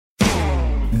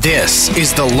This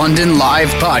is the London Live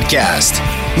Podcast.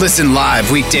 Listen live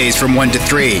weekdays from 1 to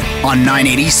 3 on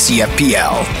 980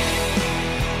 CFPL.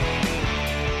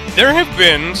 There have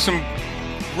been some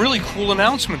really cool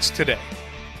announcements today.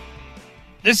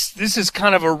 This is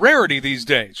kind of a rarity these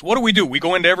days. What do? We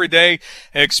go into every day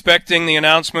expecting the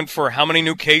announcement for how many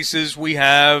new cases we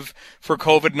have for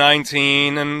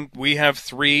COVID-19, and we have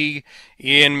 3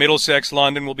 in Middlesex,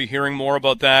 London. We'll be hearing more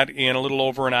about that in a little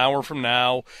over an hour from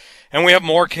now. And we have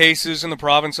more cases in the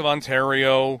province of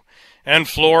Ontario, and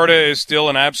Florida is still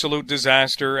an absolute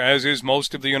disaster, as is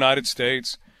most of the United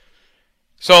States.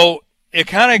 So it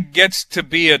kind of gets to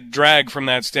be a drag from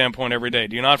that standpoint every day.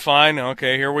 Do you not find,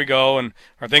 okay, here we go, and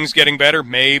are things getting better?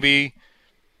 Maybe.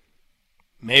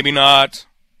 Maybe not.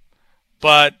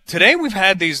 But today we've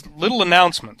had these little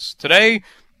announcements. Today,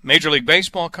 Major League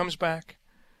Baseball comes back.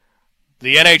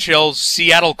 The NHL's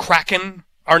Seattle Kraken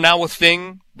are now a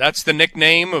thing. That's the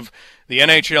nickname of the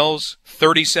NHL's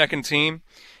 32nd team.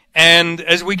 And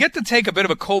as we get to take a bit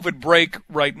of a COVID break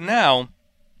right now,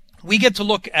 we get to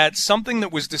look at something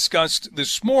that was discussed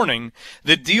this morning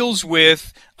that deals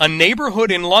with a neighborhood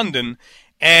in London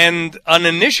and an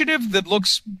initiative that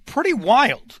looks pretty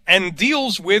wild and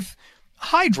deals with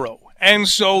hydro. And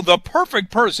so the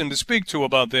perfect person to speak to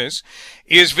about this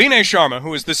is Vinay Sharma,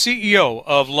 who is the CEO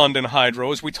of London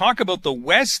Hydro, as we talk about the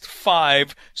West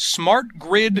 5 Smart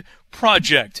Grid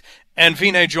project. And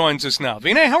Vinay joins us now.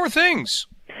 Vinay, how are things?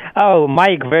 Oh,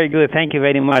 Mike, very good. Thank you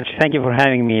very much. Thank you for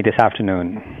having me this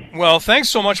afternoon. Well,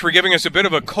 thanks so much for giving us a bit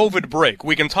of a COVID break.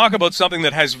 We can talk about something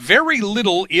that has very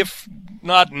little, if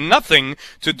not nothing,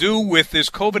 to do with this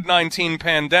COVID-19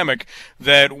 pandemic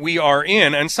that we are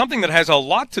in, and something that has a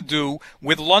lot to do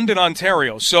with London,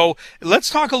 Ontario. So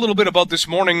let's talk a little bit about this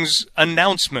morning's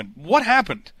announcement. What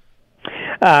happened?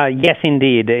 Yes,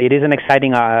 indeed. It is an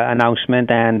exciting announcement,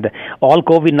 and all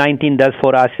COVID-19 does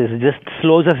for us is just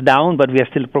slows us down, but we are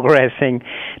still progressing.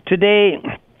 Today,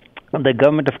 the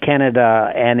Government of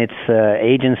Canada and its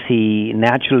agency,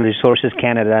 Natural Resources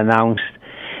Canada, announced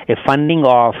a funding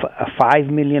of $5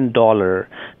 million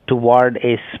toward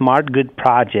a smart grid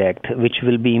project which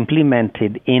will be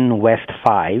implemented in West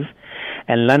 5.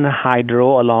 And London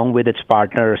Hydro, along with its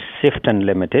partner Sifton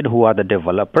Limited, who are the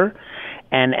developer,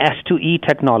 and S2E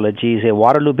Technologies, a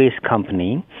Waterloo-based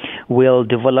company, will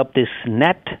develop this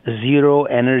net zero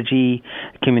energy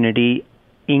community,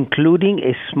 including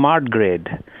a smart grid.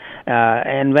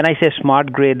 And when I say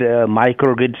smart grid,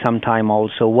 microgrid sometime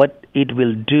also, what it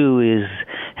will do is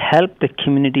help the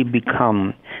community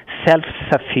become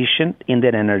self-sufficient in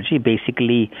their energy.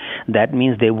 Basically, that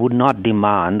means they would not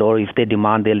demand, or if they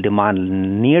demand, they'll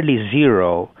demand nearly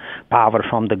zero power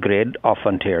from the grid of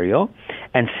Ontario.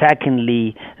 And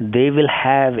secondly, they will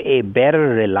have a better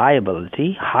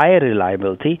reliability, higher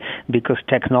reliability, because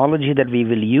technology that we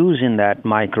will use in that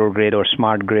microgrid or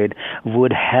smart grid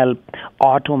would help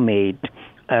automate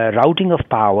routing of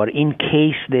power in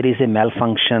case there is a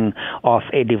malfunction of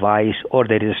a device or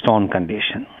there is a storm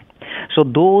condition. So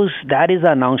that is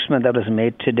the announcement that was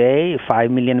made today. $5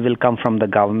 million will come from the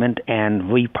government, and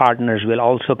we partners will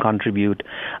also contribute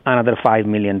another $5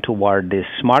 million toward this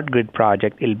smart grid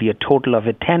project. It'll be a total of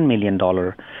a $10 million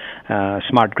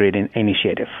smart grid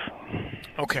initiative.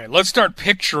 Okay, let's start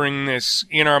picturing this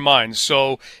in our minds.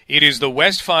 So it is the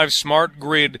West 5 Smart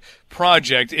Grid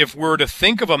project. If we're to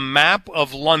think of a map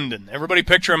of London, everybody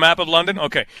picture a map of London?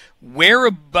 Okay,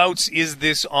 whereabouts is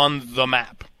this on the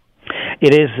map?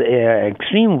 It is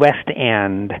extreme west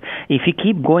end. If you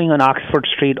keep going on Oxford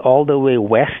Street all the way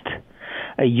west,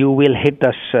 you will hit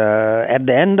us at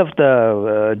the end of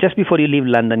the, just before you leave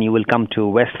London, you will come to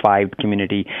West 5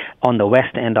 community on the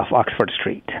west end of Oxford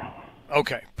Street.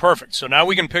 Okay, perfect. So now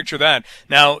we can picture that.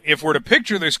 Now, if we're to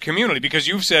picture this community, because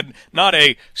you've said not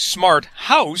a smart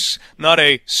house, not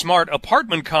a smart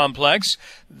apartment complex,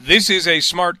 this is a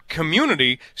smart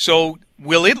community. So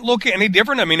will it look any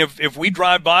different? I mean, if we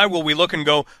drive by, will we look and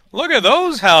go, look at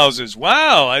those houses?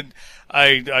 Wow,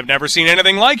 I've never seen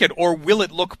anything like it. Or will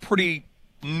it look pretty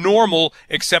normal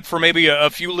except for maybe a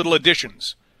few little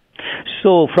additions?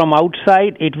 So from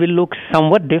outside, it will look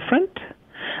somewhat different,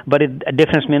 but a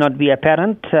difference may not be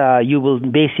apparent. You will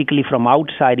basically, from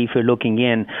outside, if you're looking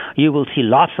in, you will see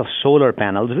lots of solar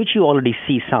panels, which you already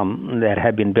see some that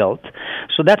have been built.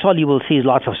 So that's all you will see is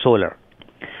lots of solar.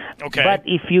 Okay. But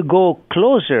if you go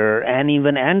closer and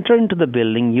even enter into the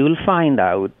building, you'll find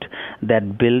out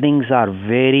that buildings are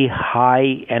very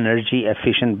high energy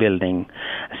efficient building.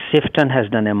 Sifton has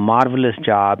done a marvelous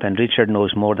job, and Richard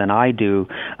knows more than I do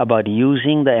about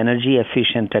using the energy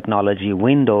efficient technology,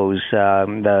 windows,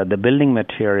 the building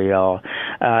material,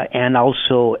 and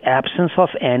also absence of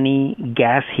any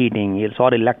gas heating. It's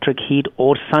all electric heat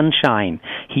or sunshine.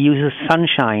 He uses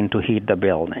sunshine to heat the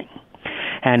building.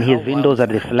 And his windows are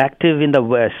reflective in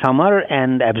the summer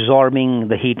and absorbing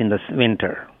the heat in the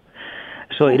winter.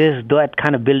 So it is that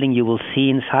kind of building you will see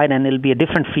inside, and it'll be a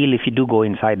different feel if you do go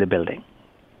inside the building.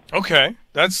 Okay,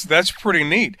 that's pretty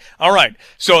neat. All right.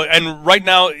 So, and right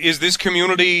now, is this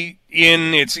community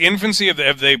in its infancy?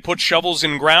 Have they put shovels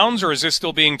in grounds, or is this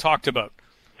still being talked about?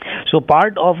 So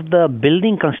part of the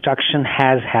building construction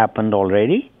has happened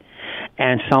already,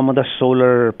 and some of the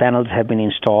solar panels have been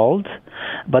installed.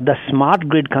 But the smart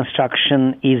grid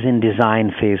construction is in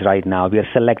design phase right now. We are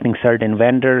selecting certain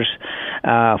vendors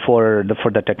for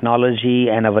the technology,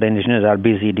 and our engineers are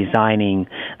busy designing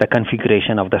the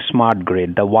configuration of the smart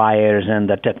grid, the wires and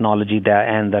the technology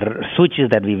and the switches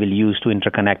that we will use to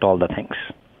interconnect all the things.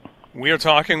 We are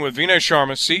talking with Vinay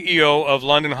Sharma, CEO of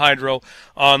London Hydro,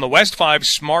 on the West 5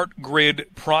 Smart Grid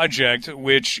project,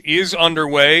 which is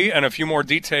underway, and a few more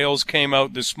details came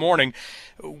out this morning.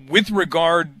 With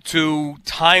regard to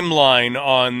timeline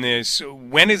on this,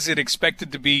 when is it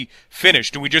expected to be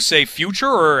finished? Do we just say future,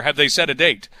 or have they set a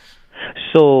date?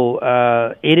 So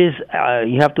it is.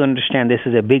 You have to understand this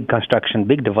is a big construction,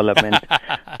 big development.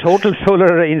 Total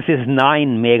solar is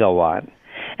 9 megawatt.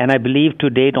 And I believe to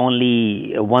date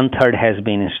only 1/3 has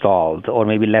been installed, or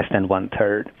maybe less than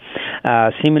 1/3.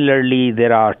 Similarly,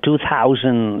 there are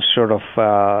 2,000 sort of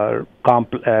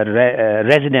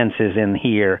residences in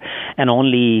here, and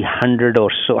only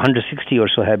 160 or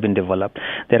so have been developed.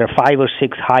 There are 5 or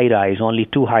 6 high-rise, only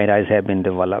 2 high-rise have been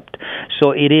developed.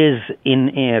 So it is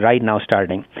in right now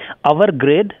starting. Our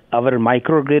grid, our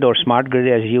microgrid or smart grid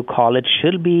as you call it,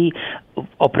 should be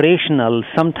operational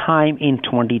sometime in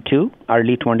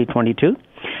early 2022.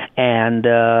 And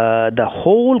the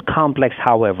whole complex,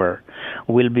 however,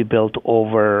 will be built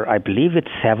over, I believe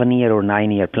it's 7-year or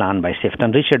 9-year plan by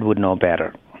Sifton. Richard would know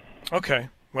better. Okay.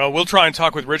 Well, we'll try and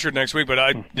talk with Richard next week,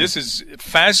 but this is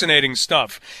fascinating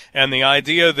stuff. And the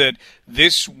idea that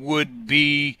this would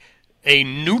be a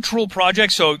neutral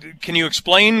project. So can you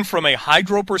explain from a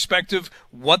hydro perspective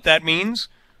what that means?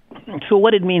 So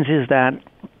what it means is that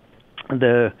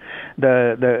the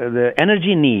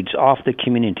energy needs of the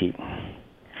community,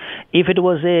 if it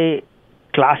was a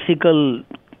classical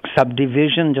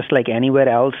subdivision just like anywhere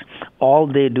else, all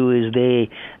they do is they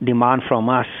demand from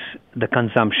us the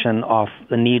consumption of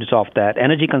the needs of that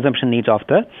energy consumption needs of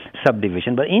the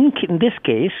subdivision. But in this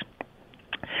case,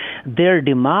 their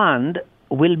demand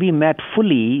will be met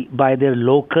fully by their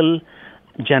local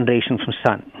generation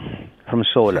from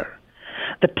solar.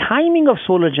 The timing of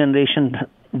solar generation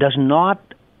does not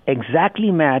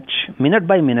exactly match minute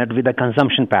by minute with the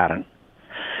consumption pattern.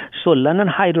 So London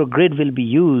Hydro Grid will be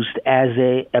used as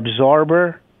a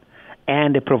absorber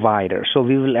and a provider. So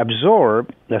we will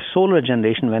absorb the solar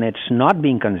generation when it's not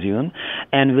being consumed,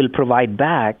 and will provide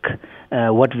back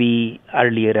what we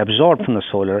earlier absorbed from the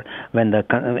solar when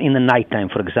in the nighttime,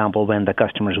 for example, when the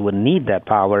customers would need that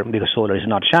power because solar is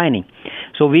not shining.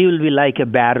 So we will be like a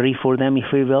battery for them,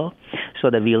 if we will, so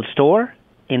that we'll store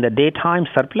in the daytime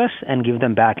surplus and give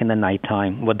them back in the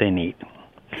nighttime what they need.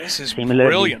 This is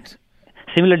brilliant.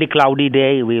 Similarly, cloudy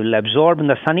day, we will absorb in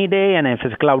the sunny day, and if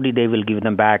it's a cloudy day, we'll give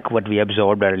them back what we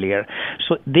absorbed earlier.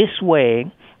 So this way,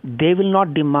 they will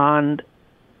not demand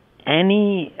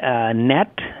any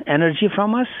net energy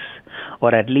from us,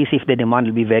 or at least if they demand, it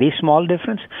will be very small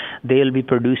difference. They will be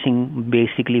producing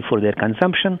basically for their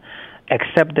consumption,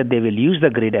 except that they will use the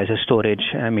grid as a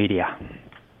storage media.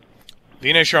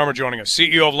 Vinay Sharma joining us,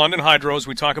 CEO of London Hydro, as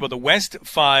we talk about the West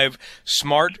 5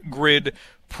 Smart Grid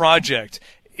project.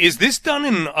 Is this done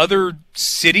in other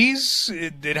cities?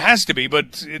 It has to be,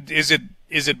 but is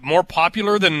it more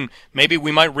popular than maybe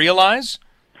we might realize?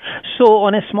 So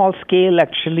on a small scale,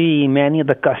 actually, many of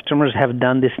the customers have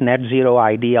done this net zero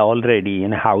idea already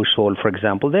in a household, for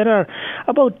example. There are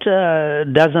about a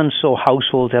dozen so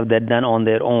households have that done on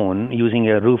their own using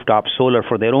a rooftop solar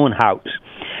for their own house.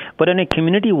 But on a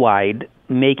community-wide,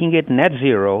 making it net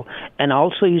zero and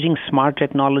also using smart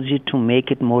technology to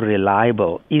make it more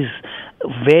reliable is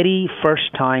very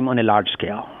first time on a large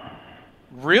scale.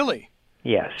 Really?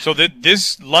 Yes. So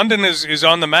this London is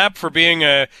on the map for being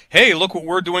hey, look what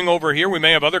we're doing over here. We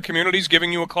may have other communities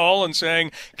giving you a call and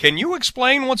saying, can you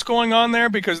explain what's going on there?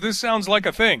 Because this sounds like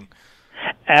a thing.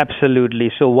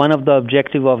 Absolutely. So one of the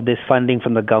objective of this funding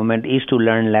from the government is to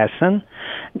learn lesson,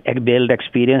 build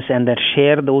experience, and then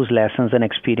share those lessons and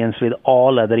experience with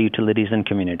all other utilities and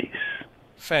communities.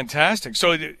 Fantastic.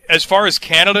 So as far as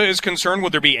Canada is concerned,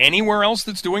 would there be anywhere else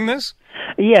that's doing this?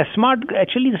 Yes,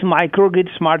 actually this microgrid,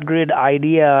 smart grid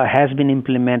idea has been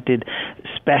implemented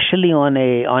especially on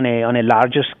a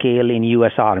larger scale in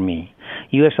U.S. Army.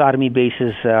 U.S. Army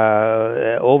bases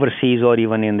overseas or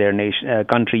even in their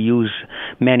country use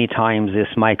many times this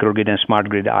microgrid and smart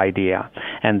grid idea,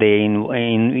 and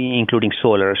including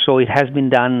solar. So it has been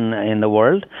done in the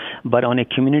world, but on a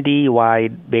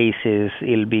community-wide basis,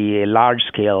 it'll be a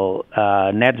large-scale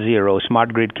net zero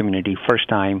smart grid community, first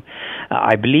time,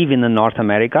 I believe, in the North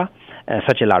America,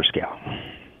 such a large scale.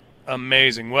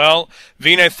 Amazing. Well,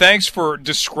 Vinay, thanks for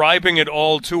describing it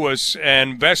all to us,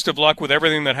 and best of luck with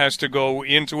everything that has to go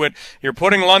into it. You're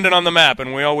putting London on the map,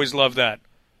 and we always love that.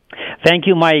 Thank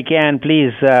you, Mike, and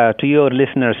please, to your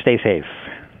listeners, stay safe.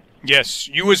 Yes,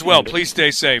 you as well. Please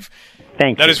stay safe.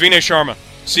 Thank you. That is Vinay Sharma,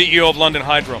 CEO of London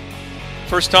Hydro.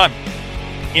 First time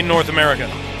in North America.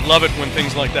 Love it when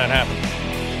things like that happen.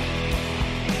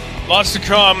 Lots to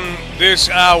come this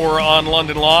hour on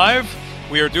London Live.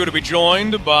 We are due to be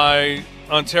joined by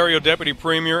Ontario Deputy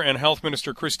Premier and Health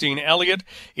Minister Christine Elliott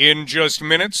in just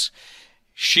minutes.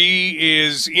 She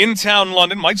is in town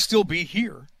London, might still be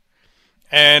here,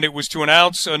 and it was to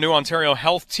announce a new Ontario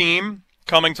health team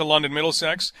coming to London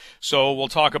Middlesex. So we'll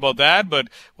talk about that, but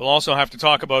we'll also have to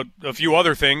talk about a few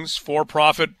other things,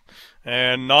 for-profit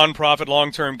and non-profit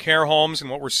long-term care homes and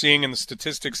what we're seeing in the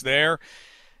statistics there.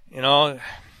 You know,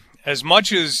 as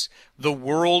much as the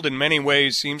world in many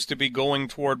ways seems to be going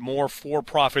toward more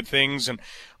for-profit things and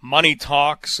money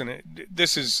talks, and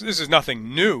this is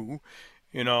nothing new.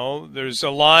 You know, there's a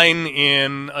line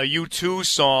in a U2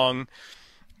 song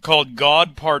called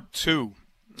God Part 2.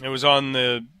 It was on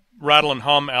the Rattle and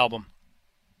Hum album,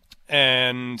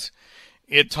 and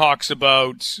it talks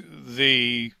about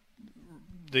the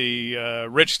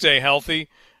rich stay healthy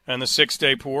and the sick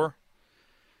stay poor,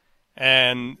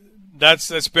 and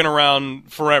that's been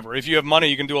around forever. If you have money,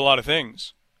 you can do a lot of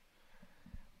things.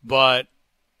 But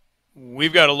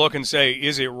we've got to look and say,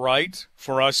 is it right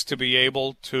for us to be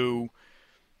able to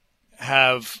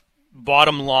have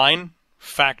bottom line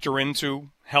factor into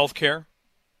healthcare?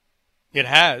 It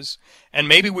has. And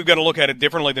maybe we've got to look at it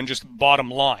differently than just bottom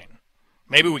line.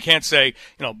 Maybe we can't say,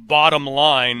 bottom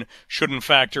line shouldn't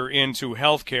factor into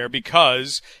healthcare,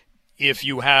 because if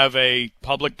you have a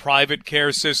public-private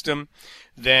care system,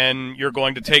 then you're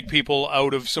going to take people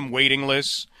out of some waiting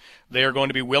lists. They are going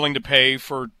to be willing to pay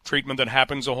for treatment that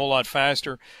happens a whole lot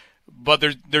faster. But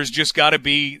there's got to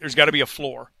be a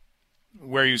floor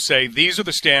where you say, these are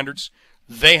the standards,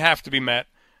 they have to be met,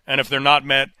 and if they're not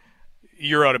met,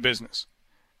 you're out of business.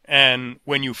 And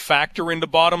when you factor into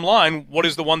bottom line, what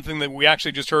is the one thing that we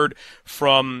actually just heard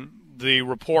from the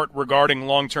report regarding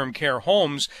long-term care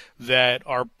homes that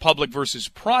are public versus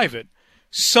private?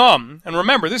 Some, and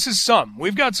remember, this is some.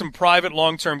 We've got some private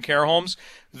long-term care homes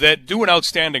that do an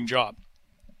outstanding job.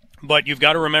 But you've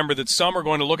got to remember that some are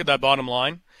going to look at that bottom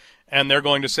line, and they're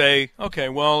going to say, okay,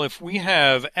 well, if we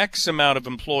have X amount of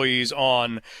employees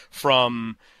on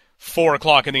from 4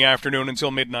 o'clock in the afternoon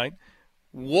until midnight,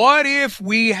 what if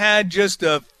we had just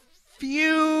a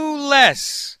few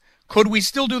less? Could we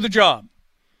still do the job?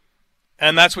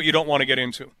 And that's what you don't want to get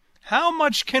into. How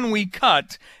much can we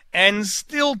cut and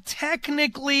still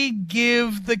technically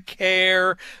give the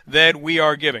care that we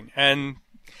are giving? And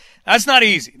that's not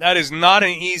easy. That is not an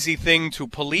easy thing to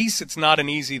police. It's not an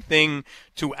easy thing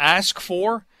to ask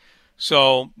for.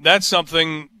 So that's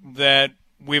something that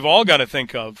we've all got to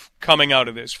think of coming out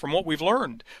of this, from what we've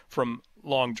learned from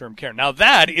long-term care. Now,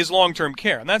 that is long-term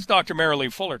care, and that's Dr.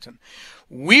 Marilee Fullerton.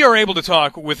 We are able to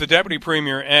talk with the Deputy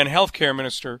Premier and Healthcare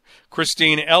Minister,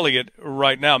 Christine Elliott,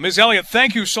 right now. Ms. Elliott,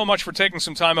 thank you so much for taking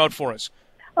some time out for us.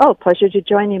 Oh, pleasure to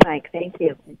join you, Mike. Thank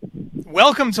you.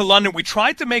 Welcome to London. We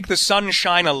tried to make the sun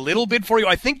shine a little bit for you.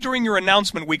 I think during your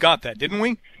announcement we got that, didn't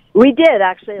we? We did,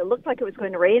 actually. It looked like it was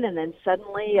going to rain, and then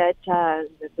suddenly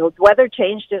the weather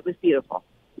changed. It was beautiful.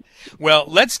 Well,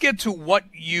 let's get to what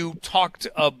you talked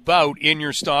about in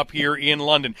your stop here in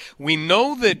London. We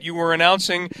know that you were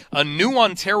announcing a new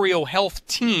Ontario health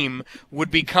team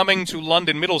would be coming to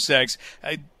London Middlesex.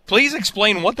 Please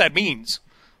explain what that means.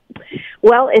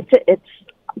 Well, it's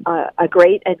a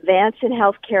great advance in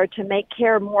healthcare to make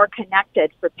care more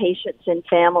connected for patients and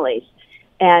families.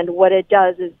 And what it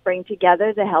does is bring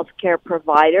together the healthcare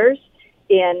providers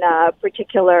in a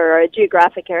particular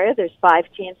geographic area. There's 5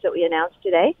 teams that we announced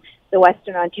today. The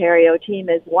Western Ontario team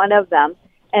is one of them.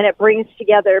 and it brings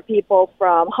together people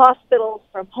from hospitals,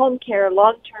 from home care,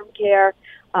 long-term care,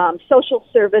 social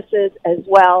services as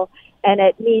well. And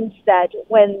it means that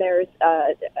when there's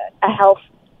a health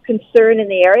concern in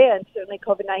the area, and certainly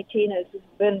COVID-19 has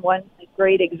been one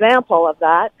great example of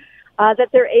that, that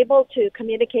they're able to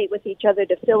communicate with each other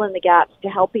to fill in the gaps, to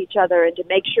help each other, and to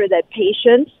make sure that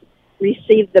patients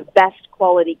receive the best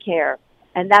quality care.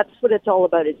 And that's what it's all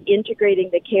about, is integrating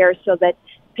the care so that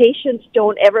patients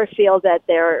don't ever feel that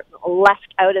they're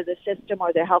left out of the system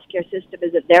or their healthcare system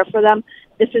isn't there for them.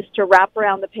 This is to wrap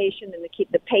around the patient and to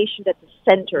keep the patient at the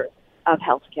center of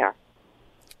healthcare.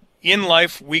 In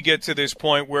life, we get to this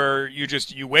point where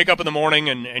you wake up in the morning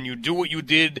and you do what you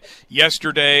did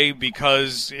yesterday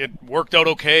because it worked out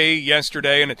okay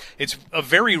yesterday, and it's a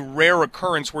very rare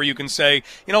occurrence where you can say,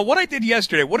 you know, what I did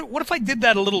yesterday, what if I did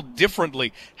that a little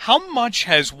differently? How much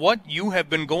has what you have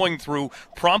been going through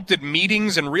prompted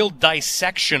meetings and real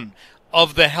dissection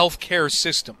of the healthcare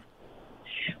system?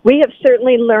 We have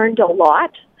certainly learned a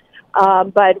lot,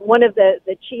 but one of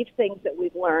the chief things that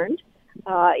we've learned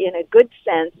in a good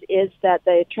sense is that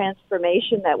the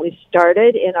transformation that we've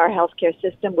started in our healthcare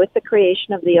system with the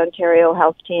creation of the Ontario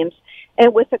Health Teams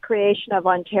and with the creation of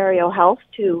Ontario Health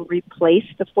to replace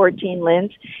the 14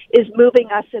 LHINs is moving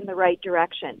us in the right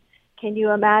direction. Can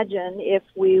you imagine if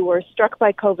we were struck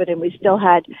by COVID and we still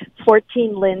had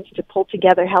 14 LHINs to pull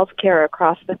together healthcare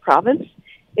across the province?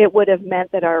 It would have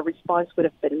meant that our response would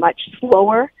have been much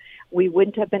slower. We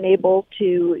wouldn't have been able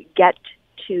to get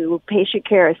to patient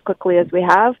care as quickly as we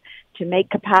have, to make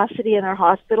capacity in our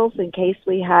hospitals in case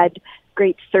we had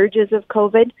great surges of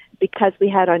COVID, because we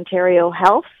had Ontario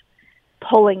Health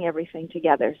pulling everything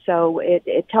together. So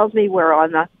it tells me we're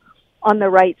on the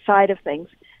right side of things.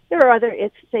 There are other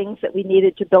things that we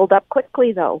needed to build up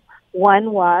quickly, though.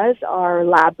 One was our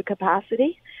lab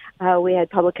capacity. We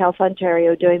had Public Health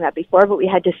Ontario doing that before, but we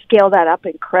had to scale that up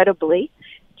incredibly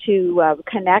to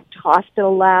connect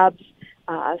hospital labs,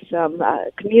 some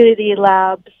community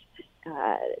labs,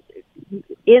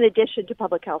 in addition to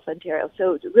Public Health Ontario.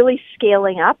 So really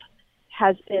scaling up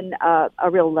has been a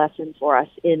real lesson for us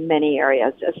in many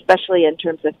areas, especially in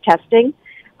terms of testing,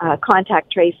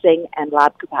 contact tracing, and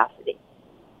lab capacity.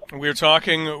 We're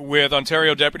talking with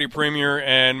Ontario Deputy Premier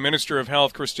and Minister of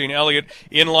Health, Christine Elliott,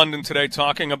 in London today,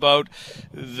 talking about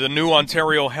the new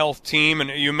Ontario Health Team.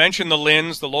 And you mentioned the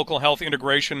LHINs, the local health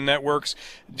integration networks.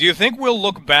 Do you think we'll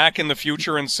look back in the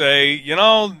future and say, you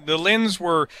know, the LHINs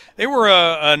were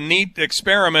a neat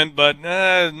experiment, but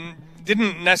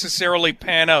didn't necessarily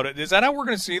pan out? Is that how we're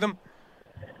going to see them?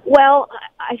 Well,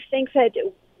 I think that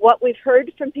what we've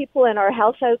heard from people in our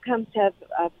health outcomes have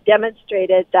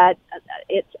demonstrated that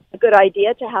it's a good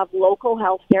idea to have local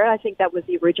health care. I think that was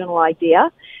the original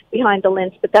idea behind the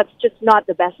LHINs, but that's just not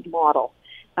the best model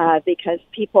because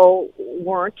people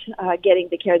weren't getting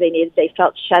the care they needed. They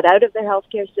felt shut out of their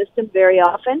healthcare system very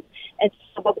often. And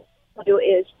so what we do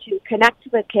is to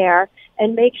connect the care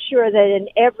and make sure that in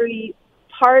every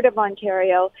part of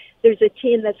Ontario, there's a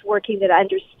team that's working that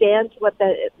understands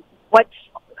what's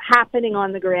happening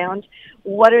on the ground,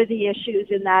 what are the issues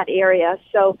in that area.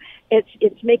 So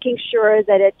it's making sure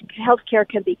that healthcare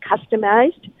can be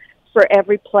customized for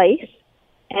every place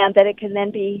and that it can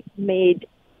then be made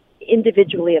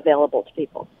individually available to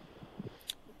people.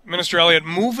 Minister Elliott,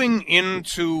 moving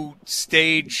into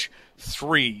stage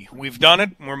 3, we've done it,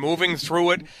 we're moving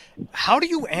through it. How do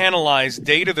you analyze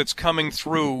data that's coming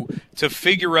through to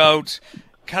figure out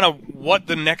kind of what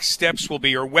the next steps will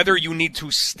be, or whether you need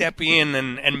to step in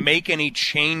and make any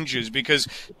changes? Because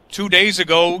 2 days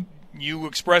ago, you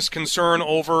expressed concern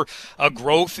over a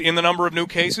growth in the number of new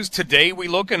cases. Today we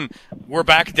look and we're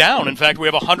back down. In fact, we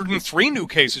have 103 new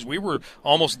cases. We were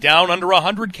almost down under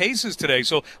 100 cases today.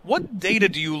 So what data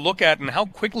do you look at, and how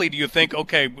quickly do you think,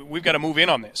 okay, we've got to move in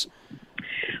on this?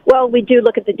 Well, we do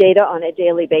look at the data on a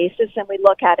daily basis, and we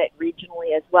look at it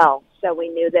regionally as well. So we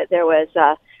knew that there was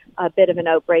a bit of an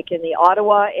outbreak in the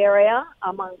Ottawa area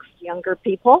amongst younger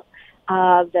people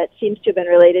that seems to have been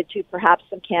related to perhaps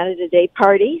some Canada Day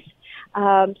parties.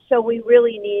 So we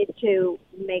really need to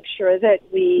make sure that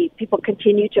people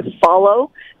continue to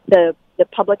follow the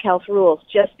public health rules.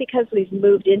 Just because we've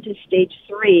moved into stage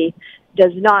 3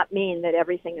 does not mean that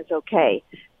everything is okay.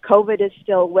 COVID is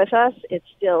still with us. It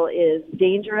still is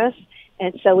dangerous.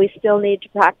 And so we still need to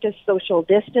practice social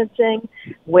distancing,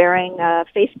 wearing a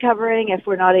face covering if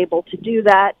we're not able to do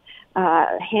that,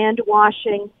 hand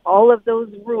washing. All of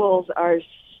those rules are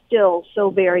still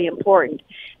so very important.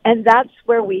 And that's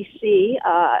where we see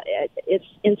it's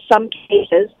in some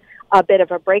cases a bit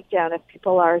of a breakdown if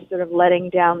people are sort of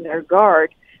letting down their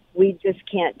guard. We just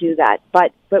can't do that.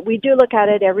 But we do look at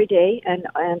it every day and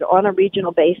on a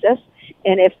regional basis.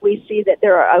 And if we see that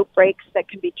there are outbreaks that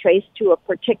can be traced to a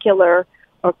particular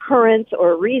occurrence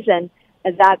or reason,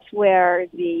 that's where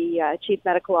the Chief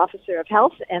Medical Officer of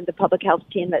Health and the public health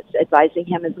team that's advising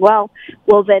him as well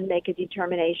will then make a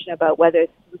determination about whether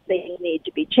things need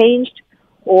to be changed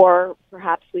or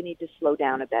perhaps we need to slow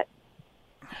down a bit.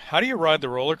 How do you ride the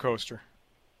roller coaster?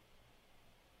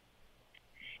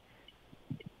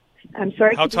 I'm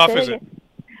sorry. How tough is it?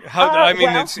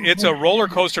 It's a roller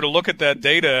coaster to look at that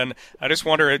data, and I just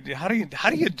wonder how do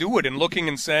you do it in looking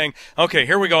and saying, okay,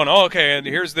 here we go, and okay, and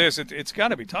here's this. It's got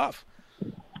to be tough.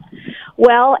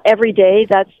 Well, every day,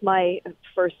 that's my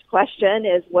first question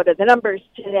is, what are the numbers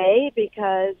today?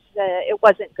 Because it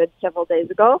wasn't good several days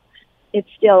ago. It's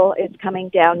coming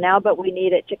down now, but we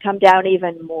need it to come down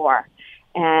even more.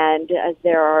 And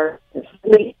there are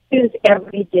issues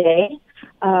every day,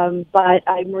 but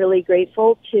I'm really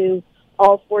grateful to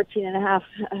all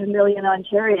 14.5 million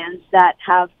Ontarians that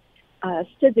have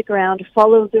stood the ground,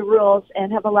 followed the rules,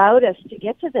 and have allowed us to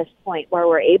get to this point where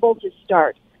we're able to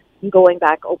start going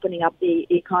back, opening up the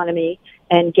economy,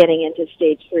 and getting into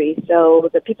stage 3. So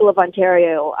the people of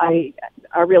Ontario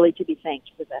are really to be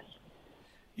thanked for this.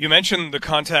 You mentioned the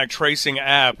contact tracing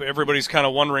app. Everybody's kind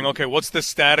of wondering, okay, what's the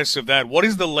status of that? What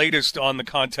is the latest on the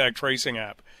contact tracing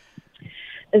app?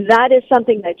 That is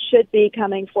something that should be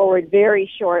coming forward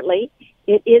very shortly.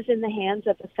 It is in the hands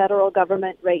of the federal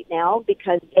government right now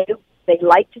because they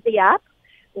liked the app,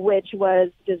 which was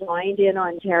designed in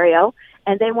Ontario,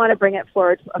 and they want to bring it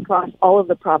forward across all of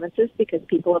the provinces because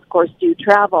people, of course, do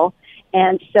travel.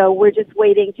 And so we're just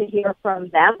waiting to hear from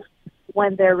them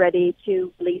when they're ready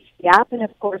to release the app. And,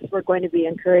 of course, we're going to be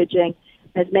encouraging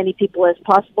as many people as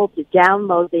possible to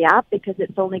download the app because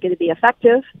it's only going to be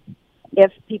effective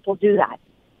if people do that.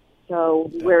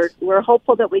 So we're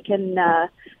hopeful that we can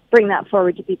bring that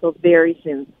forward to people very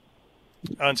soon.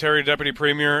 Ontario Deputy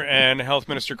Premier and Health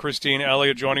Minister Christine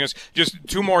Elliott joining us. Just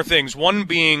two more things. One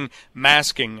being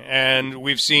masking, and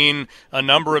we've seen a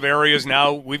number of areas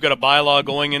now. We've got a bylaw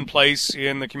going in place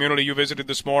in the community you visited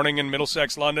this morning in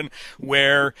Middlesex, London,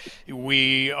 where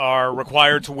we are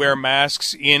required to wear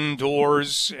masks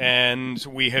indoors, and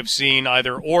we have seen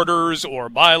either orders or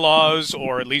bylaws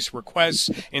or at least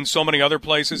requests in so many other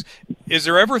places. Is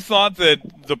there ever thought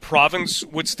that the province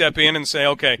would step in and say,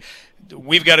 okay,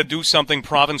 we've got to do something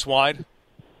province-wide?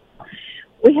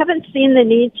 We haven't seen the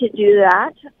need to do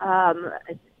that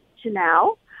to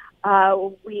now.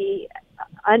 We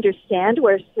understand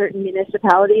where certain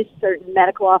municipalities, certain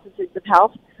medical officers of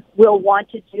health will want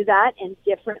to do that in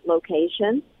different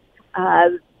locations.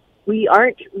 We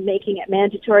aren't making it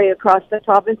mandatory across the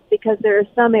province because there are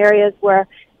some areas where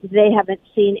they haven't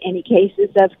seen any cases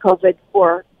of COVID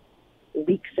for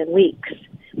weeks and weeks.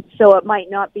 So it might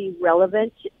not be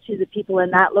relevant to the people in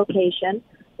that location,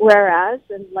 whereas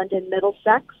in London,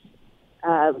 Middlesex,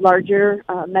 larger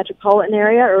metropolitan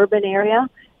area, urban area,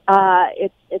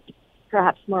 it's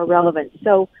perhaps more relevant.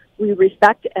 So we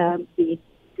respect the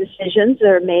decisions that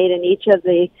are made in each of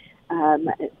the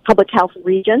public health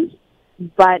regions,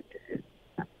 but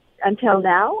until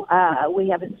now, we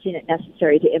haven't seen it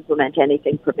necessary to implement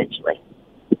anything provincially.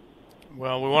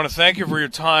 Well, we want to thank you for your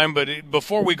time, but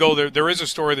before we go, there is a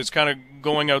story that's kind of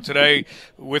going out today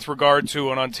with regard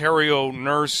to an Ontario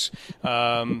nurse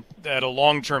at a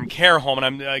long-term care home.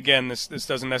 And again, this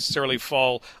doesn't necessarily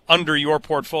fall under your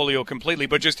portfolio completely,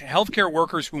 but just healthcare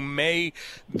workers who may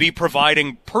be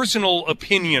providing personal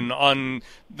opinion on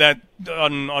that,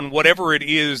 on whatever it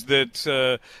is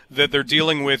that they're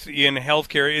dealing with in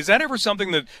healthcare. Is that ever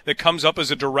something that comes up as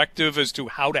a directive as to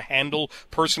how to handle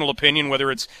personal opinion,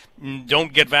 whether it's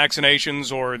don't get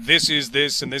vaccinations or this is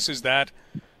this and this is that?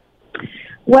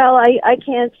 Well, I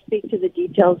can't speak to the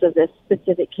details of this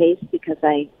specific case because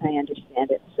I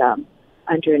understand it's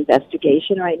under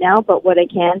investigation right now. But what I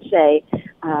can say,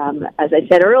 as I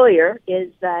said earlier,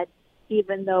 is that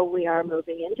even though we are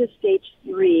moving into stage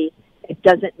 3, it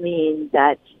doesn't mean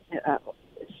that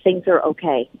things are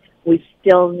okay. We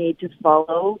still need to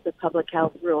follow the public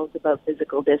health rules about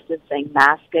physical distancing,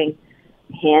 masking,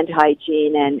 hand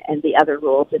hygiene, and the other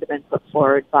rules that have been put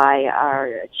forward by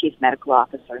our Chief Medical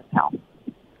Officer of Health.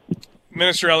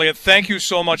 Minister Elliott, thank you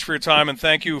so much for your time, and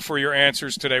thank you for your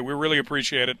answers today. We really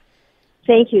appreciate it.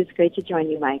 Thank you. It's great to join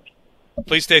you, Mike.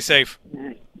 Please stay safe.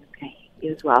 Okay.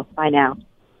 You as well. Bye now.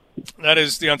 That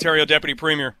is the Ontario Deputy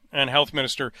Premier and Health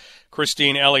Minister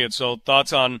Christine Elliott. So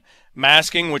thoughts on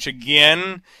masking, which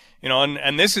again,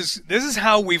 and this is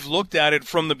how we've looked at it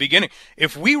from the beginning.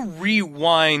 If we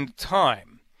rewind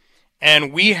time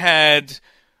and we had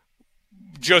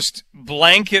just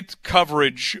blanket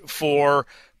coverage for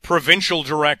provincial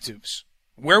directives,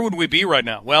 where would we be right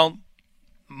now? Well,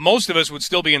 most of us would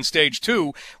still be in stage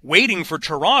 2 waiting for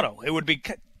Toronto. It would be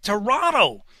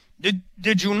Toronto.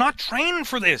 Did you not train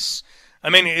for this? I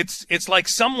mean, it's like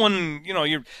someone,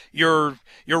 you're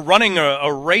running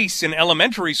a race in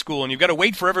elementary school and you've got to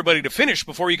wait for everybody to finish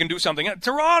before you can do something.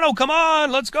 Toronto, come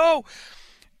on, let's go.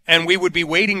 And we would be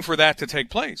waiting for that to take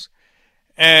place.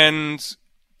 And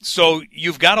so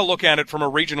you've got to look at it from a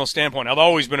regional standpoint. I've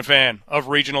always been a fan of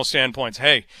regional standpoints.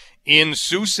 Hey, in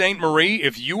Sault Ste. Marie,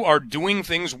 if you are doing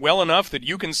things well enough that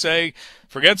you can say,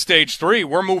 forget stage 3,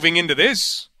 we're moving into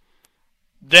this,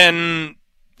 then,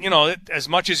 as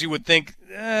much as you would think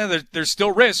there's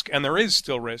still risk, and there is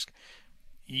still risk,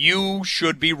 you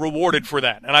should be rewarded for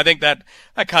that. And I think that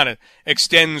kind of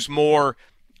extends more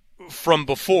from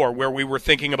before, where we were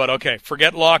thinking about, okay,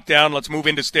 forget lockdown, let's move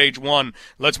into stage 1.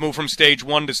 Let's move from stage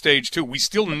 1 to stage 2. We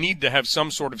still need to have some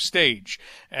sort of stage.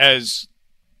 As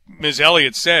Ms.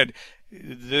 Elliott said,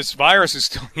 this virus is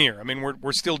still here. I mean,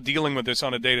 we're still dealing with this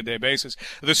on a day-to-day basis.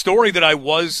 The story that I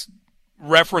was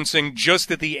referencing just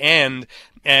at the end,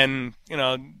 and,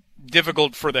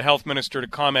 difficult for the health minister to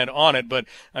comment on it, but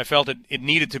I felt it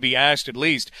needed to be asked at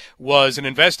least, was an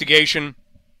investigation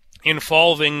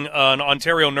involving an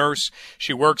Ontario nurse.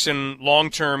 She works in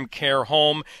long-term care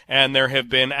home, and there have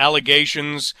been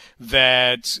allegations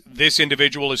that this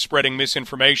individual is spreading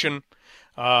misinformation,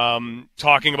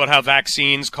 talking about how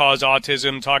vaccines cause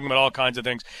autism, talking about all kinds of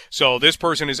things. So this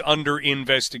person is under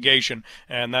investigation,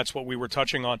 and that's what we were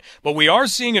touching on. But we are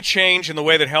seeing a change in the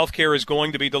way that healthcare is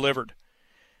going to be delivered.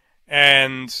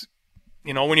 And,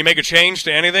 when you make a change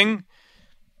to anything,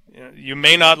 you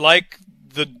may not like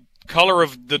the color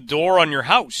of the door on your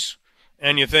house,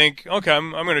 and you think, okay,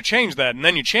 I'm going to change that. And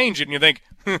then you change it, and you think,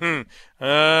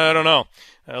 I don't know.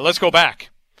 Let's go back.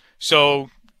 So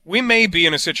we may be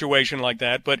in a situation like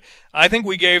that, but I think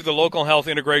we gave the local health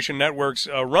integration networks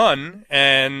a run,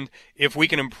 and if we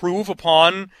can improve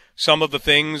upon some of the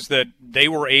things that they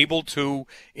were able to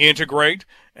integrate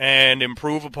and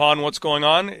improve upon what's going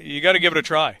on, you got to give it a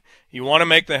try. You want to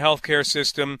make the healthcare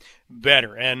system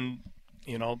better, and,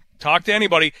 talk to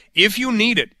anybody. If you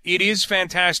need it, it is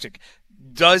fantastic.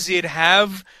 Does it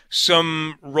have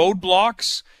some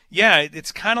roadblocks? Yeah,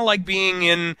 it's kind of like being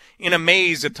in a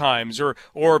maze at times,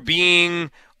 or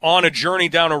being on a journey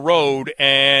down a road,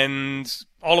 and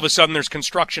all of a sudden there's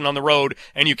construction on the road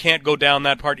and you can't go down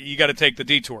that part. You got to take the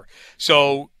detour.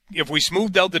 So if we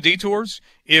smoothed out the detours,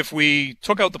 if we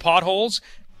took out the potholes,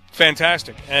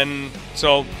 fantastic. And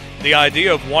so the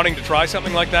idea of wanting to try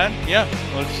something like that, yeah,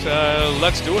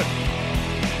 let's do it.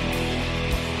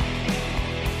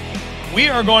 We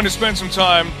are going to spend some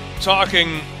time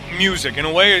talking music. In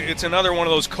a way, it's another one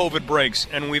of those COVID breaks,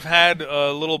 and we've had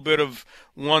a little bit of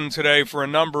one today for a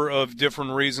number of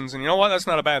different reasons, and you know what? That's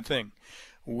not a bad thing.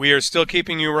 We are still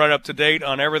keeping you right up to date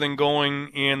on everything going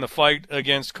in the fight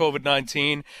against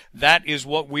COVID-19. That is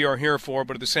what we are here for,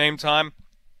 but at the same time,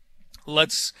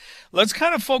 let's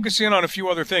kind of focus in on a few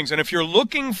other things. And if you're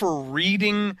looking for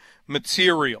reading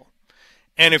material,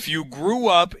 and if you grew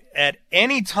up at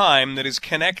any time that is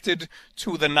connected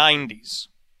to the 90s,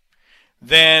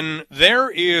 then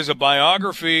there is a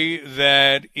biography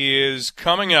that is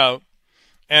coming out,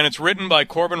 and it's written by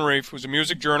Corbin Reef, who's a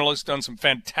music journalist, done some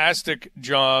fantastic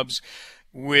jobs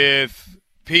with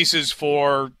pieces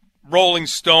for Rolling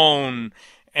Stone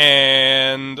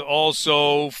and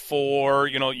also for,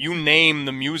 you name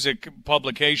the music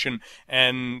publication,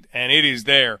 and it is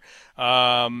there.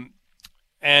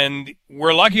 And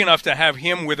we're lucky enough to have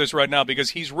him with us right now because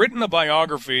he's written a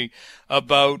biography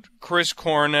about Chris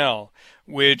Cornell,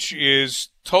 which is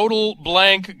total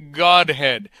blank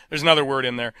godhead. There's another word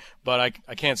in there, but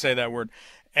I can't say that word.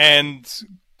 And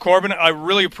Corbin, I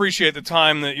really appreciate the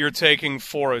time that you're taking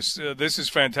for us. This is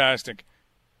fantastic.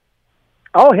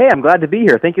 Oh, hey, I'm glad to be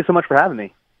here. Thank you so much for having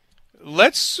me.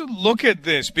 Let's look at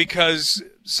this, because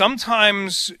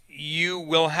sometimes you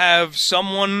will have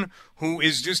someone who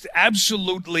is just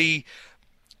absolutely,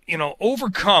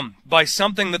 overcome by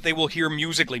something that they will hear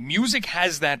musically. Music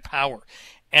has that power.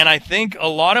 And I think a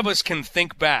lot of us can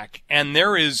think back, and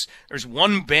there's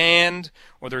one band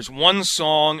or there's one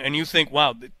song, and you think,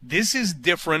 wow, this is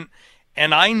different,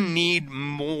 and I need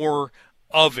more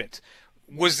of it.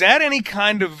 Was that any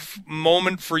kind of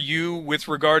moment for you with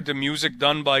regard to music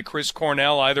done by Chris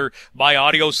Cornell, either by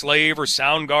Audioslave or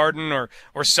Soundgarden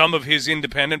or some of his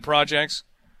independent projects?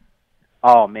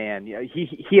 Oh man, yeah,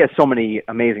 he has so many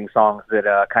amazing songs that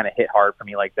kind of hit hard for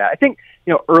me like that. I think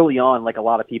early on, like a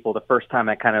lot of people, the first time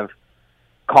I kind of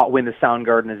caught wind of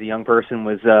Soundgarden as a young person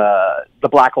was the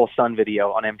Black Hole Sun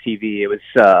video on MTV. It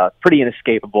was pretty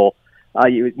inescapable.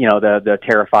 You know, the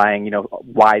terrifying, you know,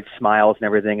 wide smiles and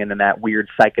everything, and then that weird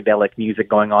psychedelic music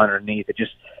going on underneath. It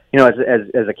just, you know,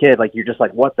 as a kid, like, you're just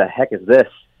like, what the heck is this?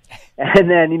 And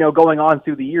then, you know, going on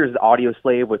through the years, Audio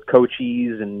Slave with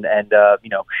Cochise and you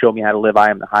know, Show Me How to Live, I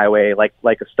Am the Highway, like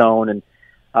a Stone, and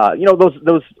you know,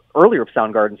 those earlier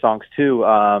Soundgarden songs too.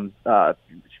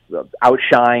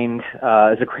 Outshined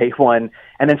is a great one,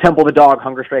 and then Temple of the Dog,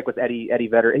 Hunger Strike with Eddie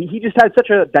Vedder. And he just had such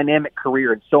a dynamic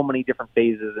career in so many different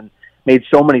phases, and made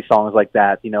so many songs like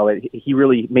that. You know, he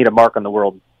really made a mark on the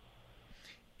world.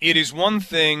 It is one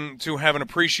thing to have an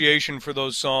appreciation for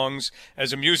those songs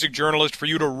as a music journalist, for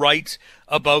you to write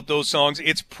about those songs.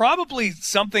 It's probably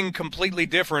something completely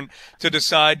different to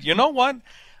decide, you know what,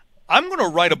 I'm going to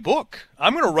write a book.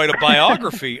 I'm going to write a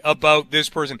biography about this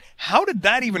person. How did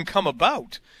that even come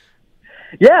about?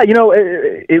 Yeah, you know,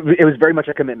 it was very much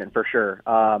a commitment for sure,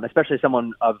 especially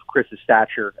someone of Chris's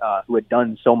stature who had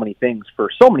done so many things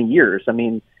for so many years. I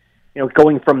mean, you know,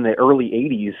 going from the early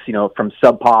 80s, you know, from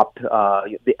Sub Pop,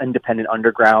 the independent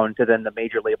underground, to then the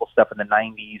major label stuff in the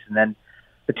 90s, and then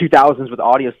the 2000s with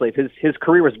Audio Slave. His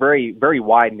career was very, very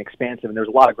wide and expansive, and there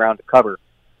was a lot of ground to cover.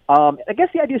 I guess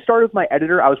the idea started with my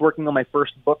editor. I was working on my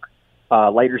first book,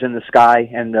 Lighters in the Sky,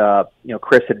 and you know,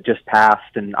 Chris had just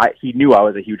passed, and he knew I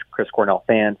was a huge Chris Cornell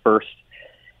fan first,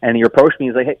 and he approached me.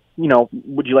 He's like, hey, you know,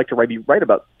 would you like to write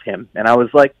about him? And I was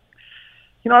like,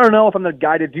 you know, I don't know if I'm the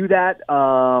guy to do that,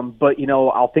 but, you know,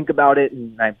 I'll think about it.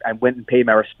 And I went and paid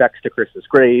my respects to Chris's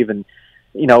grave, and,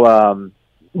 you know,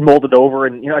 molded over.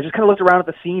 And, you know, I just kind of looked around at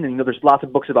the scene, and, you know, there's lots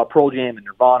of books about Pearl Jam and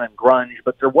Nirvana and grunge,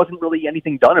 but there wasn't really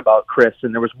anything done about Chris.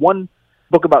 And there was one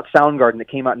book about Soundgarden that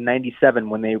came out in '97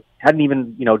 when they hadn't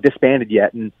even, you know, disbanded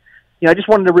yet. And, you know, I just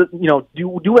wanted to, you know,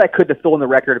 do what I could to fill in the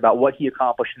record about what he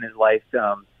accomplished in his life,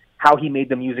 how he made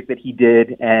the music that he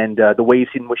did, and the ways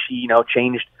in which he, you know,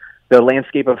 changed the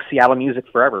landscape of Seattle music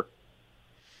forever.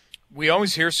 We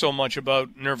always hear so much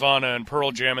about Nirvana and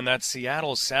Pearl Jam and that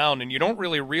Seattle sound, and you don't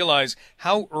really realize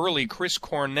how early Chris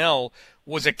Cornell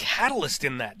was a catalyst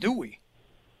in that, do we?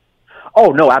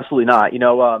 Oh, no, absolutely not. You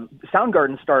know,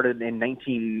 Soundgarden started in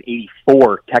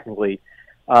 1984, technically,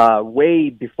 way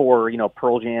before, you know,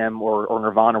 Pearl Jam or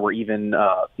Nirvana were even,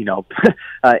 you know,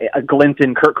 a glint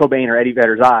in Kurt Cobain or Eddie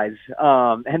Vedder's eyes.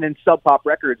 And then Sub Pop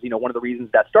Records, you know, one of the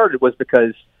reasons that started was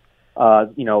because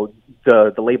you know,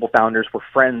 the label founders were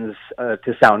friends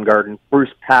to Soundgarden.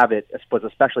 Bruce Pavitt was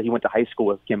especially, he went to high school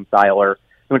with Kim Thayil,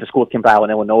 he went to school with Kim Thayil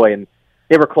in Illinois, and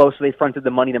they were close, so they fronted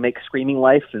the money to make Screaming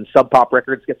Life, and Sub Pop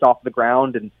Records gets off the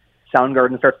ground, and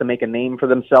Soundgarden starts to make a name for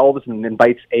themselves and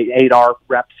invites A&R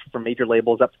reps from major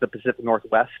labels up to the Pacific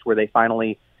Northwest, where they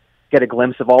finally get a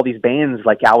glimpse of all these bands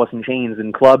like Alice in Chains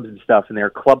and clubs and stuff, and they're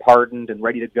club hardened and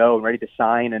ready to go and ready to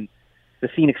sign, and the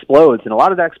scene explodes, and a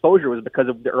lot of that exposure was because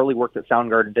of the early work that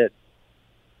Soundgarden did.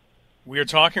 We are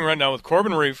talking right now with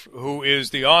Corbin Reiff, who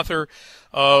is the author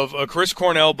of a Chris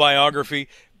Cornell biography.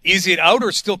 Is it out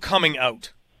or still coming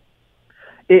out?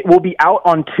 It will be out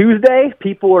on Tuesday.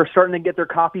 People are starting to get their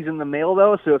copies in the mail,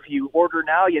 though, so if you order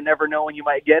now, you never know when you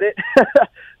might get it.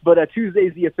 But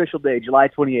Tuesday's the official day, July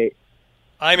 28th.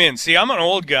 I'm in. See, I'm an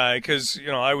old guy because,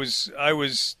 you know, I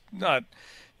was not...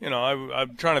 You know,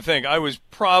 I'm trying to think. I was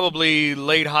probably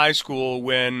late high school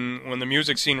when the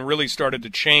music scene really started to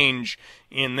change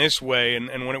in this way, and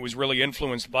when it was really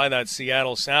influenced by that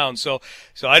Seattle sound. So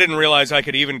I didn't realize I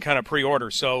could even kind of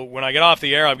pre-order. So when I get off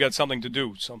the air, I've got something to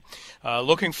do. So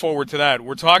looking forward to that.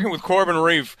 We're talking with Corbin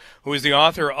Reiff, who is the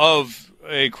author of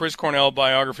a Chris Cornell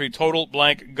biography, Total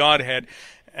Blank Godhead,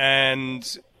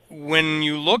 and when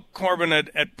you look, Corbin,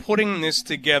 at putting this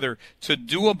together to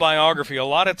do a biography, a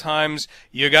lot of times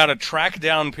you got to track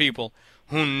down people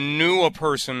who knew a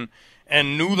person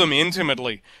and knew them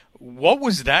intimately. What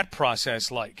was that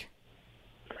process like?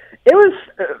 It was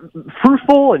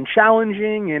fruitful and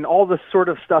challenging and all the sort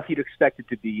of stuff you'd expect it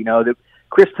to be. You know,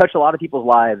 Chris touched a lot of people's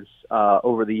lives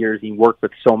over the years. He worked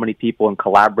with so many people and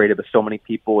collaborated with so many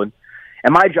people, and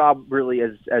my job really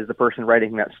as the person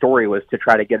writing that story was to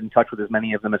try to get in touch with as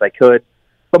many of them as I could.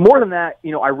 But more than that,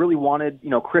 you know, I really wanted,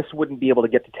 you know, Chris wouldn't be able to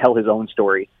get to tell his own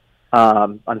story,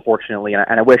 unfortunately.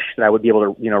 And I wish that I would be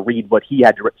able to, you know, read what he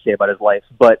had to say about his life.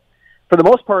 But for the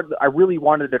most part, I really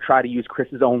wanted to try to use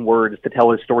Chris's own words to tell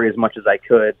his story as much as I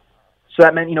could. So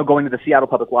that meant, you know, going to the Seattle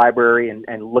Public Library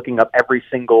and looking up every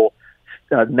single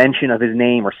mention of his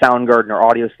name or Soundgarden or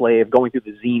Audio Slave, going through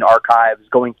the zine archives,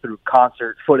 going through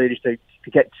concert footage to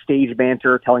get stage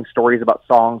banter, telling stories about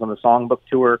songs on the songbook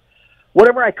tour,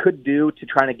 whatever I could do to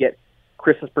try to get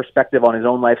Chris's perspective on his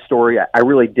own life story. I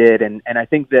really did, and I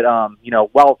think that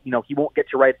while he won't get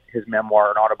to write his memoir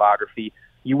and autobiography,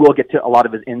 you will get to a lot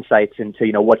of his insights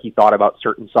into what he thought about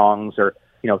certain songs or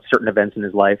certain events in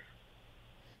his life.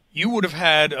 You would have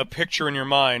had a picture in your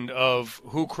mind of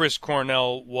who Chris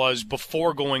Cornell was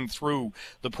before going through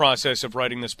the process of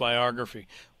writing this biography.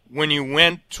 When you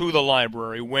went to the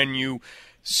library, when you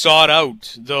sought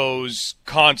out those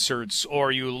concerts,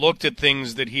 or you looked at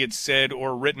things that he had said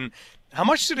or written, how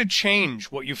much did it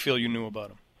change what you feel you knew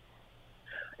about him?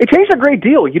 It changed a great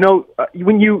deal.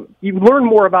 When you learn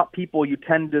more about people, you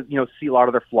tend to see a lot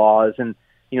of their flaws, and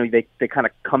they kind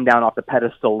of come down off the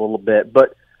pedestal a little bit.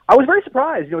 But I was very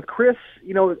surprised. With Chris,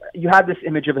 you had this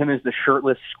image of him as the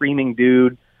shirtless, screaming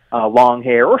dude, long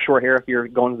hair or short hair if you're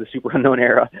going to the super unknown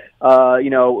era.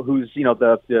 Who's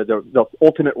the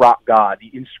ultimate rock god,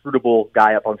 the inscrutable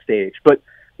guy up on stage. But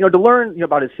to learn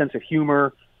about his sense of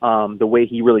humor, the way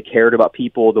he really cared about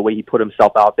people, the way he put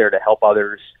himself out there to help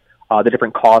others, the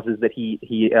different causes that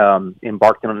he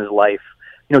embarked on in his life.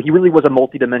 He really was a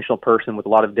multidimensional person with a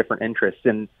lot of different interests.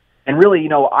 And really,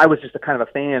 I was just a kind of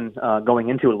a fan going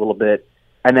into it a little bit.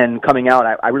 And then coming out,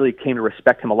 I really came to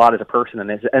respect him a lot as a person and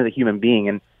as a human being.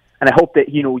 And I hope that,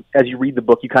 as you read the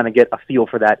book, you kind of get a feel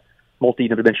for that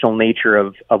multidimensional nature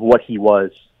of what he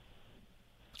was.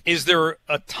 Is there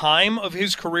a time of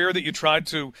his career that you tried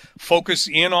to focus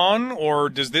in on, or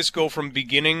does this go from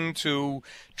beginning to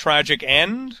tragic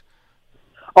end?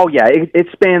 Oh yeah, it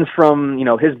spans from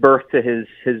his birth to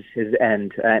his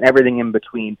end and everything in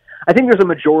between. I think there's a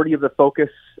majority of the focus,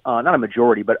 not a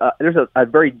majority, but there's a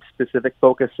very specific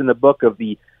focus in the book of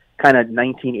the kind of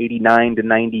 1989 to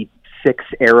 96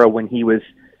 era when he was,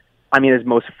 his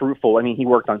most fruitful. He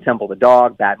worked on Temple the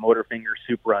Dog, Bad Motorfinger,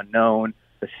 Super Unknown,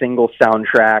 the Single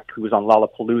soundtrack. He was on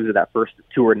Lollapalooza, that first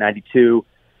tour in '92.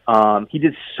 He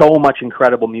did so much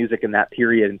incredible music in that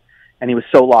period. And he was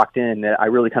so locked in that I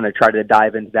really kind of tried to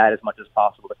dive into that as much as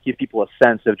possible to give people a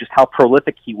sense of just how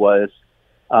prolific he was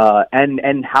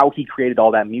and how he created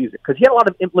all that music. Because he had a lot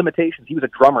of limitations. He was a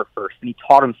drummer first, and he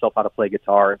taught himself how to play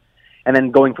guitar. And then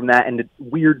going from that into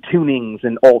weird tunings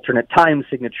and alternate time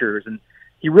signatures. And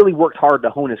he really worked hard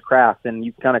to hone his craft, and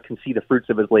you kind of can see the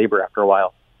fruits of his labor after a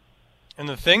while. And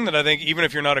the thing that I think, even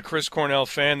if you're not a Chris Cornell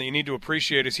fan, that you need to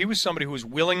appreciate is he was somebody who was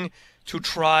willing to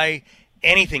try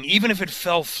anything, even if it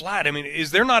fell flat. Is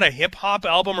there not a hip-hop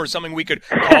album or something we could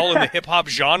call in the hip-hop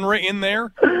genre in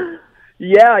there?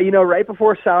 Yeah, right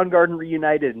before Soundgarden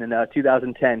reunited in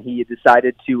 2010, he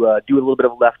decided to do a little bit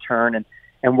of a left turn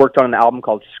and worked on an album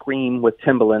called Scream with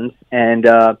Timbaland, and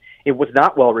it was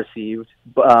not well received.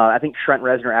 But I think Trent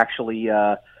Reznor actually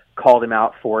called him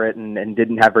out for it and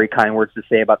didn't have very kind words to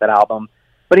say about that album.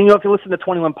 But, if you listen to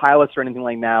 21 Pilots or anything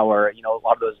like now, or, a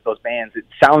lot of those bands, it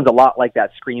sounds a lot like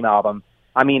that Scream album.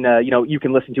 You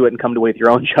can listen to it and come away with your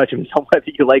own judgment on whether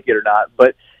you like it or not.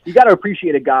 But you got to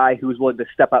appreciate a guy who's willing to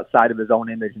step outside of his own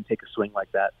image and take a swing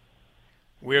like that.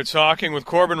 We are talking with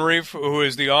Corbin Reiff, who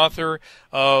is the author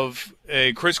of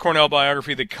a Chris Cornell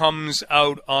biography that comes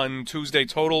out on Tuesday,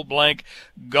 Total Blank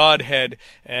Godhead.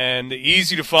 And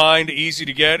easy to find, easy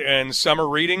to get, and summer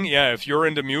reading. Yeah, if you're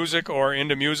into music or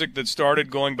into music that started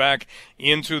going back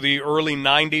into the early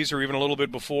 90s or even a little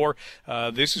bit before,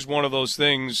 this is one of those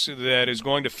things that is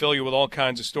going to fill you with all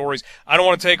kinds of stories. I don't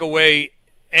want to take away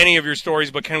any of your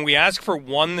stories, but can we ask for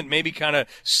one that maybe kind of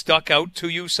stuck out to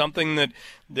you, something that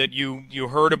you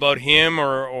heard about him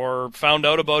or found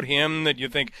out about him that you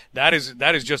think that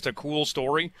is just a cool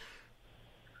story?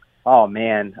 Oh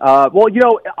man, well,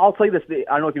 I'll tell you this.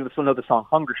 I don't know if you still know the song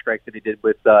 "Hunger Strike" that he did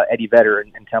with Eddie Vedder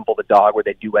and Temple the Dog, where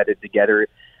they duetted together.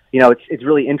 It's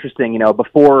really interesting.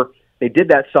 Before they did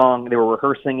that song, they were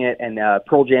rehearsing it, and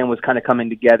Pearl Jam was kind of coming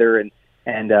together, and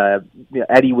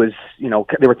Eddie was,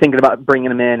 they were thinking about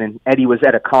bringing him in, and Eddie was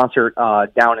at a concert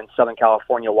down in Southern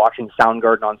California watching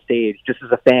Soundgarden on stage, just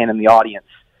as a fan in the audience.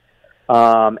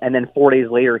 And then 4 days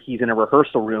later, he's in a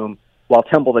rehearsal room while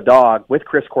Temple the Dog, with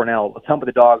Chris Cornell, Temple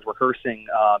the Dog's rehearsing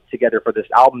together for this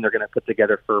album they're going to put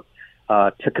together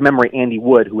to commemorate Andy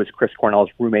Wood, who was Chris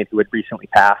Cornell's roommate who had recently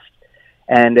passed.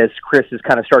 And as Chris is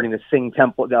kind of starting to sing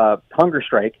Hunger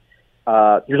Strike,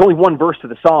 there's only one verse to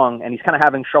the song, and he's kind of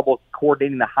having trouble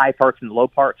coordinating the high parts and the low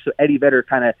parts. So Eddie Vedder,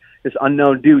 kind of this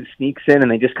unknown dude, sneaks in,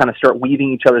 and they just kind of start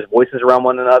weaving each other's voices around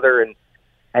one another,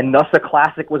 and thus a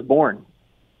classic was born.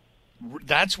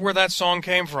 That's where that song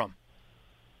came from.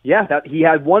 Yeah, he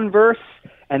had one verse,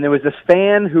 and there was this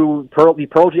fan who the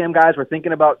Pearl Jam guys were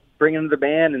thinking about bringing into the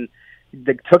band, and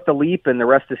they took the leap, and the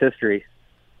rest is history.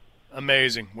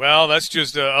 Amazing. Well, that's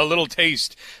just a little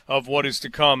taste of what is to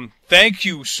come. Thank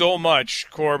you so much,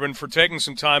 Corbin, for taking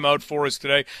some time out for us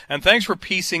today, and thanks for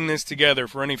piecing this together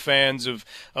for any fans of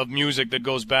music that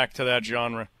goes back to that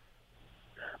genre.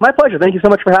 My pleasure. Thank you so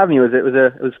much for having me. It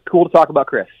was cool to talk about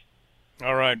Chris.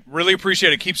 All right. Really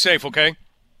appreciate it. Keep safe, okay?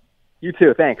 You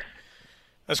too. Thanks.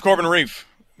 That's Corbin Reiff,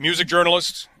 music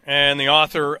journalist and the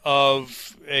author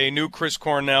of a new Chris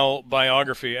Cornell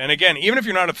biography. And again, even if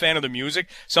you're not a fan of the music,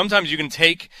 sometimes you can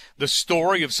take the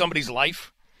story of somebody's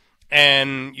life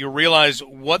and you realize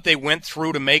what they went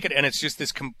through to make it, and it's just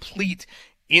this complete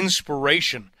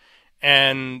inspiration.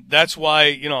 And that's why,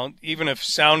 even if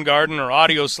Soundgarden or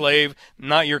Audioslave,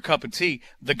 not your cup of tea,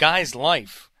 the guy's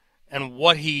life and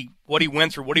what he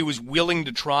went through, what he was willing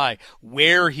to try,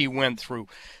 where he went through.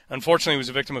 Unfortunately, he was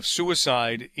a victim of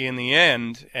suicide in the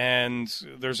end, and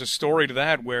there's a story to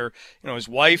that where, his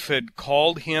wife had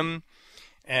called him,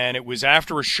 and it was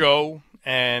after a show,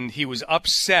 and he was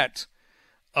upset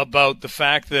about the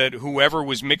fact that whoever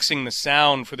was mixing the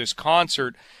sound for this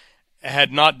concert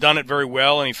had not done it very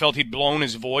well, and he felt he'd blown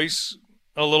his voice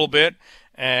a little bit,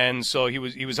 and so he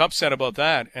was upset about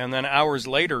that. And then hours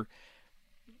later,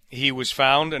 he was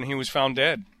found, and he was found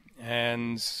dead.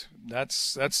 And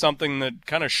that's something that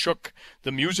kind of shook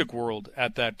the music world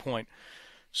at that point.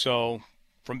 So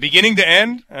from beginning to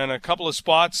end, and a couple of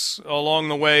spots along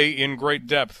the way in great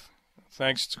depth.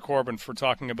 Thanks to Corbin for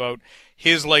talking about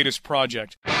his latest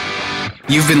project.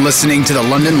 You've been listening to the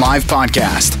London Live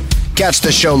Podcast. Catch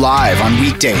the show live on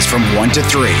weekdays from 1 to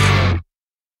 3.